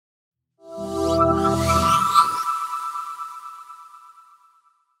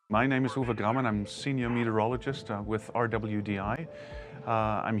My name is Uwe Gramann. I'm Senior Meteorologist with RWDI.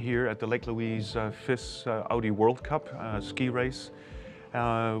 I'm here at the Lake Louise FIS Audi World Cup ski race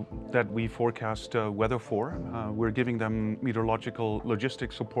that we forecast weather for. We're giving them meteorological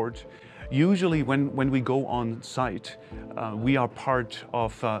logistic support. Usually when we go on site, we are part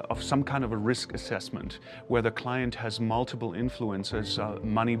of some kind of a risk assessment where the client has multiple influences,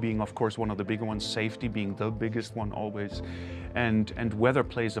 money being of course one of the bigger ones, safety being the biggest one always, and weather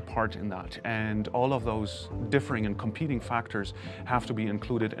plays a part in that. And all of those differing and competing factors have to be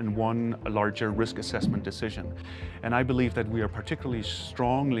included in one larger risk assessment decision. And I believe that we are particularly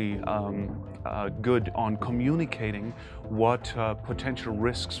strongly good on communicating what potential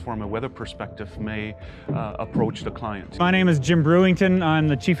risks from a weather perspective may approach the client. My name is Jim Brewington. I'm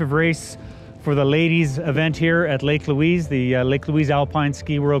the Chief of Race for the ladies event here at Lake Louise, the Lake Louise Alpine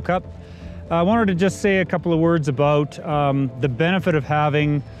Ski World Cup. I wanted to just say a couple of words about the benefit of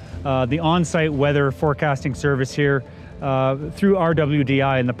having the on-site weather forecasting service here through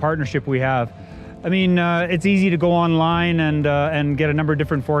RWDI and the partnership we have. I mean, it's easy to go online and get a number of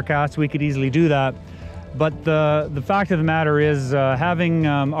different forecasts. We could easily do that. But the fact of the matter is having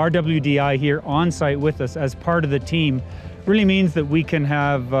RWDI here on site with us as part of the team really means that we can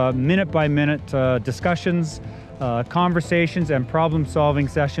have minute by minute discussions, conversations and problem solving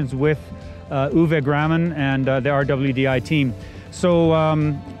sessions with Uwe Gramann and the RWDI team. So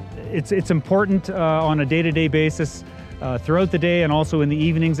it's important on a day-to-day basis throughout the day and also in the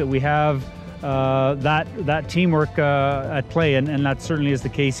evenings that we have that teamwork at play, and that certainly is the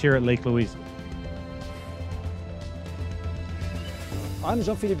case here at Lake Louise. I'm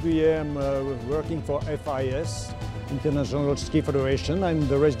Jean-Philippe Guyet. I'm working for FIS, International Ski Federation. I'm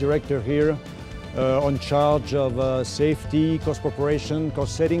the race director here on charge of safety, cost preparation,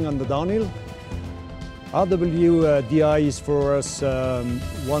 cost setting on the downhill. RWDI is for us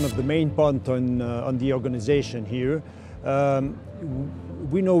one of the main points on the organization here.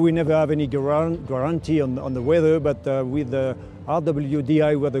 We know we never have any guarantee on the weather, but with the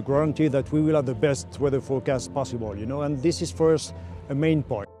RWDI weather guarantee that we will have the best weather forecast possible, and this is for us a main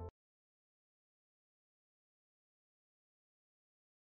point.